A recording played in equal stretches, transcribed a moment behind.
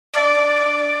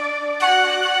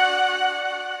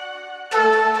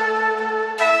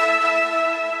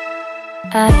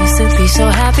I used to be so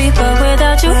happy, but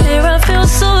without you here I feel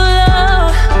so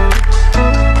low.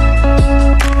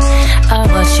 I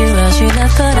watch you as you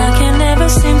left, but I can never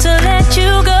seem to let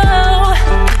you go.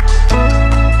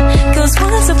 Cause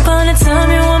once upon a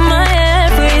time you were my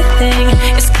everything.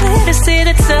 It's clear to see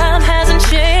that time hasn't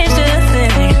changed a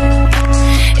thing.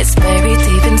 It's buried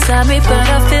deep inside me, but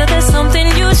I feel there's something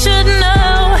you should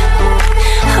know.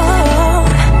 Oh,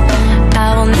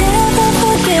 I will never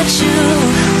forget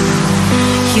you.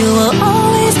 You will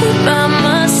always be by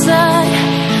my side.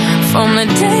 From the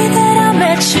day that I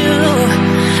met you,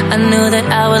 I knew that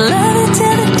I would love you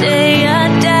till the day I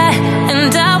die.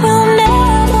 And I will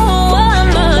never want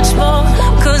much more,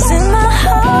 cause in my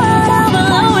heart I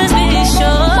will always be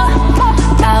sure.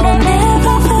 I will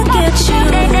never forget you.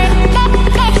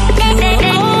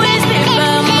 You will always be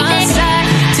by my side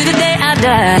till the day I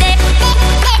die.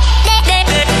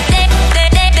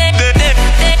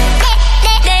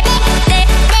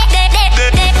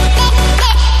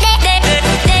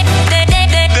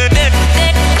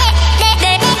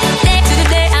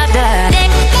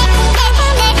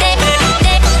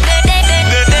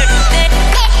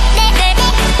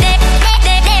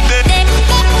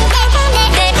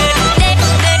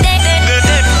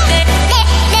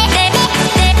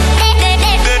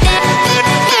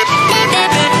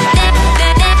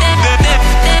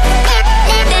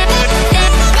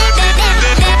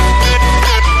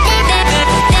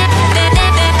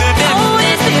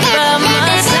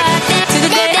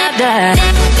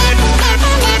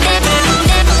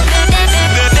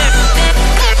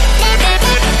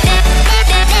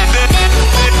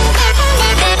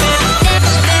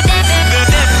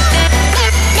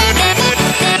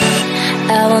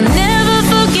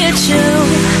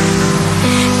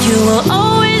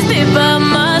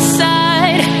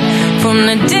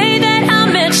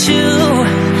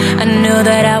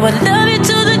 That I would love you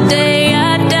till the day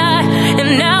I die.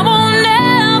 And I will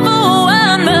never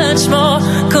want much more,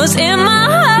 cause in my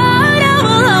heart I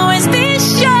will always be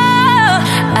sure.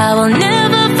 I will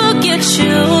never forget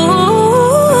you.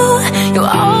 You'll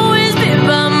always be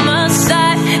by my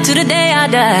side till the day I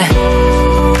die.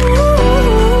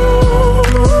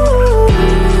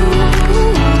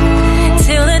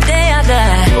 Till the day I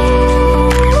die.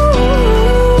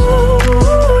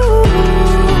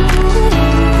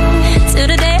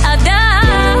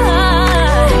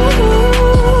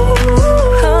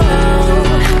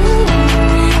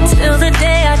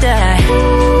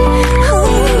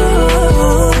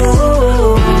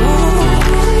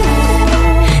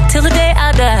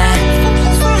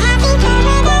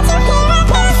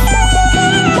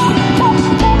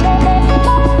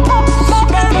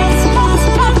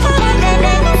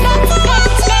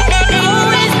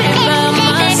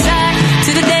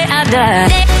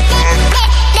 Die.